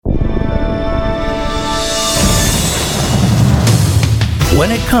When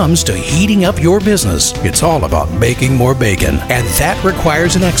it comes to heating up your business, it's all about making more bacon, and that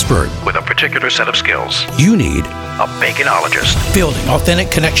requires an expert with a particular set of skills. You need a baconologist. Building authentic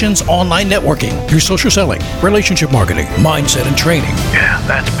connections, online networking, your social selling, relationship marketing, mindset and training. Yeah,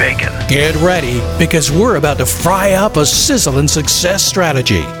 that's bacon. Get ready, because we're about to fry up a sizzling success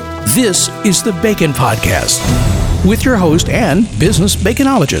strategy. This is the Bacon Podcast with your host and business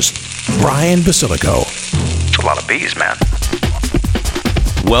baconologist, Brian Basilico. It's a lot of bees, man.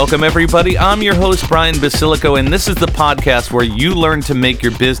 Welcome, everybody. I'm your host, Brian Basilico, and this is the podcast where you learn to make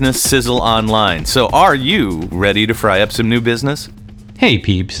your business sizzle online. So are you ready to fry up some new business? Hey,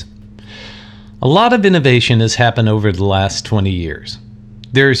 peeps. A lot of innovation has happened over the last 20 years.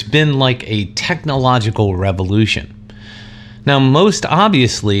 There's been like a technological revolution. Now, most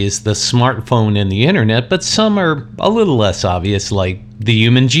obviously is the smartphone and the internet, but some are a little less obvious, like the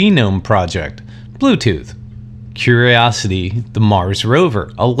Human Genome Project, Bluetooth, Curiosity, the Mars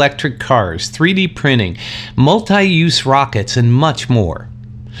rover, electric cars, 3D printing, multi-use rockets, and much more.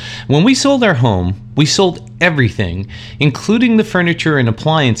 When we sold our home, we sold everything, including the furniture and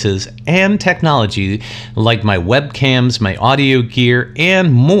appliances and technology like my webcams, my audio gear,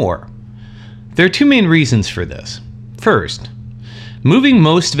 and more. There are two main reasons for this. First, moving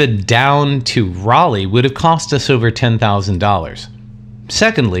most of it down to Raleigh would have cost us over $10,000.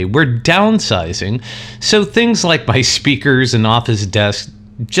 Secondly, we're downsizing, so things like my speakers and office desk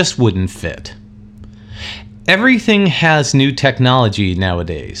just wouldn't fit. Everything has new technology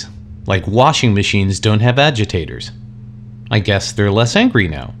nowadays, like washing machines don't have agitators. I guess they're less angry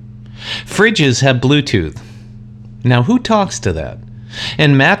now. Fridges have Bluetooth. Now who talks to that?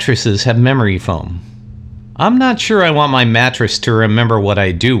 And mattresses have memory foam. I'm not sure I want my mattress to remember what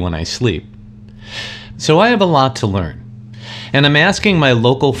I do when I sleep. So I have a lot to learn. And I'm asking my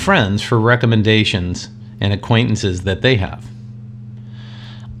local friends for recommendations and acquaintances that they have.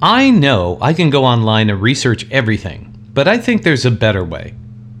 I know I can go online and research everything, but I think there's a better way.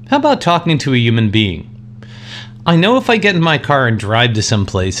 How about talking to a human being? I know if I get in my car and drive to some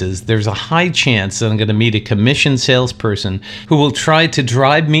places, there's a high chance that I'm going to meet a commissioned salesperson who will try to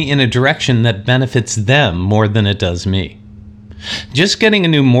drive me in a direction that benefits them more than it does me. Just getting a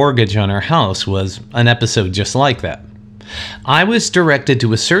new mortgage on our house was an episode just like that. I was directed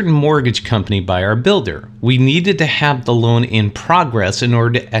to a certain mortgage company by our builder. We needed to have the loan in progress in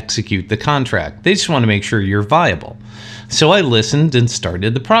order to execute the contract. They just want to make sure you're viable. So I listened and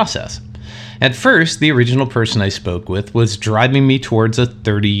started the process. At first, the original person I spoke with was driving me towards a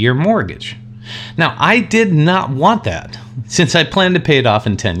 30-year mortgage. Now, I did not want that, since I planned to pay it off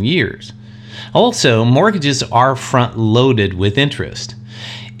in 10 years. Also, mortgages are front-loaded with interest.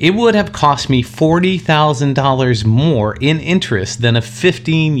 It would have cost me $40,000 more in interest than a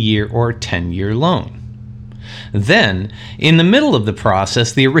 15-year or 10-year loan. Then, in the middle of the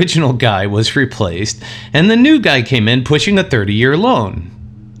process, the original guy was replaced, and the new guy came in pushing a 30-year loan.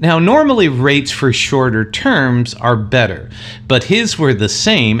 Now, normally rates for shorter terms are better, but his were the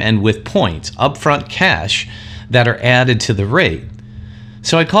same and with points, upfront cash, that are added to the rate.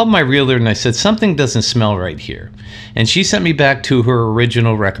 So I called my realtor and I said, something doesn't smell right here. And she sent me back to her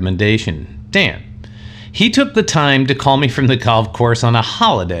original recommendation, Dan. He took the time to call me from the golf course on a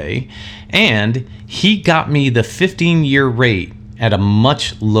holiday, and he got me the 15-year rate at a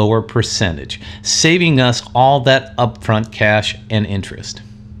much lower percentage, saving us all that upfront cash and interest.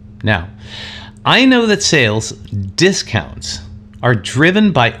 Now, I know that sales discounts are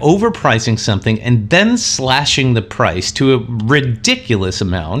driven by overpricing something and then slashing the price to a ridiculous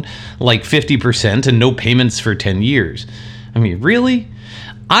amount, like 50% and no payments for 10 years. I mean, really?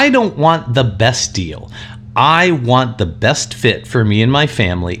 I don't want the best deal. I want the best fit for me and my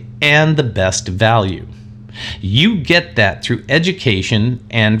family and the best value. You get that through education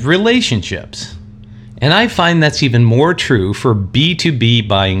and relationships. And I find that's even more true for B2B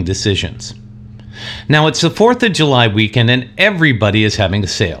buying decisions. Now, it's the 4th of July weekend and everybody is having a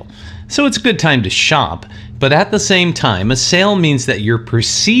sale. So it's a good time to shop, but at the same time, a sale means that your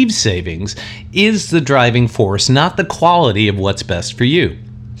perceived savings is the driving force, not the quality of what's best for you.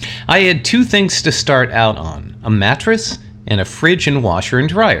 I had two things to start out on, a mattress and a fridge and washer and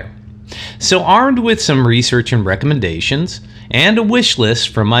dryer. So armed with some research and recommendations and a wish list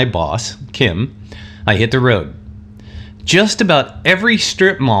from my boss, Kim, I hit the road. Just about every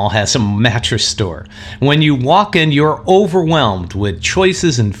strip mall has a mattress store. When you walk in, you're overwhelmed with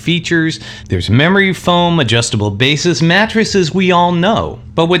choices and features. There's memory foam, adjustable bases, mattresses we all know.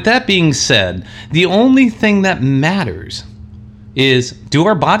 But with that being said, the only thing that matters is, do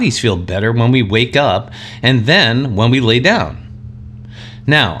our bodies feel better when we wake up and then when we lay down?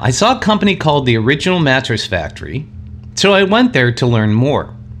 Now, I saw a company called the Original Mattress Factory. So I went there to learn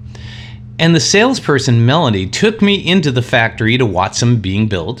more. And the salesperson, Melanie, took me into the factory to watch some being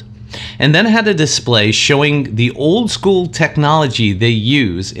built, and then had a display showing the old school technology they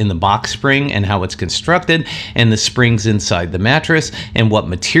use in the box spring and how it's constructed, and the springs inside the mattress, and what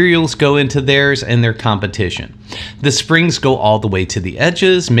materials go into theirs and their competition. The springs go all the way to the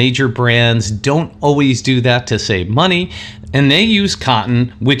edges. Major brands don't always do that to save money, and they use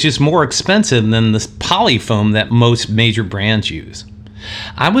cotton, which is more expensive than the polyfoam that most major brands use.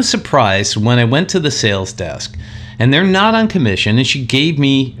 I was surprised when I went to the sales desk, and they're not on commission, and she gave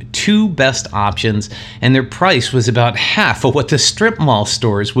me 2 best options, and their price was about half of what the strip mall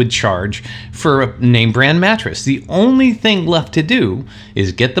stores would charge for a name brand mattress. The only thing left to do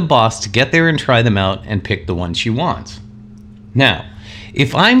is get the boss to get there and try them out and pick the one she wants. Now,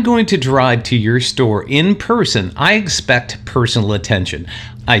 if I'm going to drive to your store in person, I expect personal attention.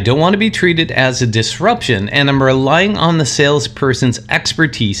 I don't want to be treated as a disruption, and I'm relying on the salesperson's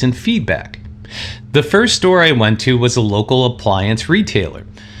expertise and feedback. The first store I went to was a local appliance retailer.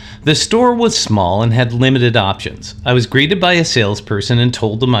 The store was small and had limited options. I was greeted by a salesperson and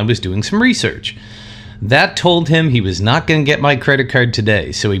told him I was doing some research. That told him he was not going to get my credit card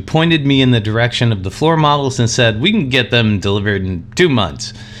today, so he pointed me in the direction of the floor models and said, "We can get them delivered in 2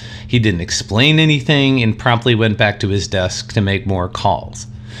 months. He didn't explain anything and promptly went back to his desk to make more calls.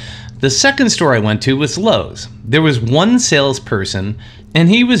 The second store I went to was Lowe's. There was one salesperson, and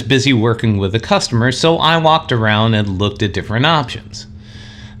he was busy working with a customer, so I walked around and looked at different options.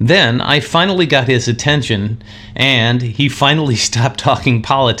 Then I finally got his attention, and he finally stopped talking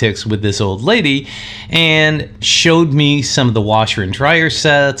politics with this old lady and showed me some of the washer and dryer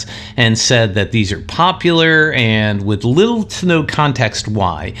sets and said that these are popular and with little to no context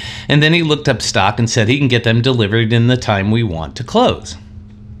why. And then he looked up stock and said he can get them delivered in the time we want to close.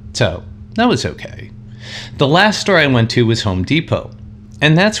 So that was okay. The last store I went to was Home Depot,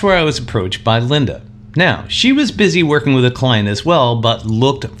 and that's where I was approached by Linda. Now, she was busy working with a client as well, but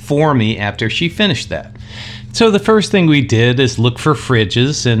looked for me after she finished that. So the first thing we did is look for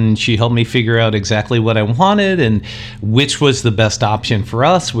fridges, and she helped me figure out exactly what I wanted and which was the best option for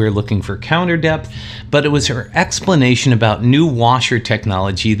us. We were looking for counter depth, but it was her explanation about new washer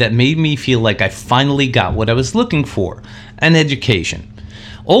technology that made me feel like I finally got what I was looking for, an education.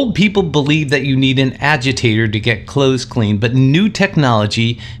 Old people believe that you need an agitator to get clothes clean, but new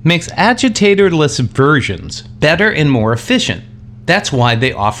technology makes agitator-less versions better and more efficient. That's why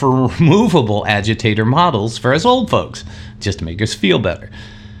they offer removable agitator models for us old folks, just to make us feel better.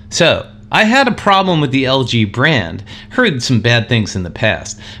 So, I had a problem with the LG brand, heard some bad things in the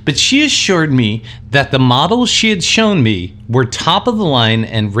past, but she assured me that the models she had shown me were top of the line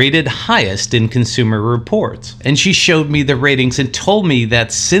and rated highest in Consumer Reports. And she showed me the ratings and told me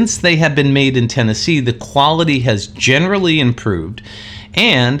that since they have been made in Tennessee, the quality has generally improved,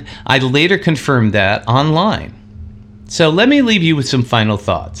 and I later confirmed that online. So let me leave you with some final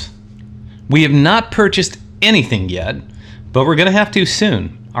thoughts. We have not purchased anything yet, but we're going to have to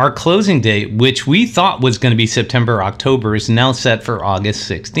soon. Our closing date, which we thought was going to be September, October, is now set for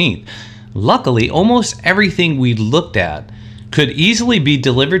August 16th. Luckily, almost everything we looked at could easily be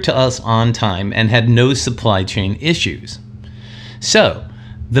delivered to us on time and had no supply chain issues. So,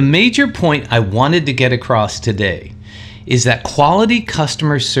 the major point I wanted to get across today is that quality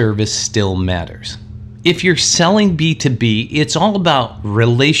customer service still matters. If you're selling B2B, it's all about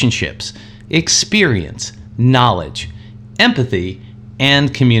relationships, experience, knowledge, empathy,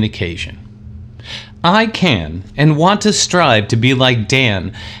 and communication. I can and want to strive to be like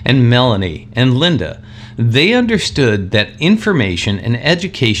Dan and Melanie and Linda. They understood that information and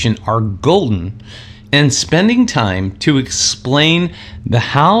education are golden, and spending time to explain the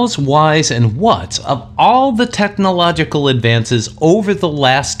hows, whys, and whats of all the technological advances over the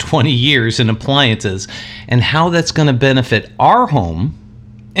last 20 years in appliances and how that's going to benefit our home.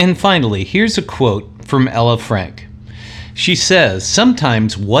 And finally, here's a quote from Ella Frank. She says,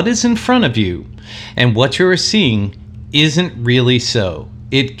 "Sometimes what is in front of you and what you are seeing isn't really so.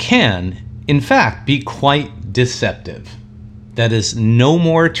 It can, in fact, be quite deceptive." That is no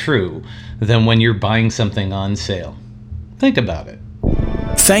more true than when you're buying something on sale. Think about it.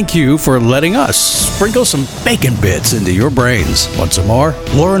 Thank you for letting us sprinkle some bacon bits into your brains. Want some more?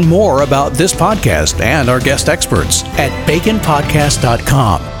 Learn more about this podcast and our guest experts at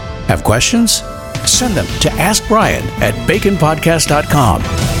baconpodcast.com. Have questions? Send them to askbrian@baconpodcast.com.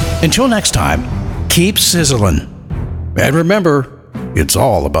 Until next time, keep sizzling. And remember, it's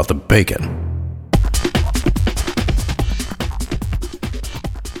all about the bacon.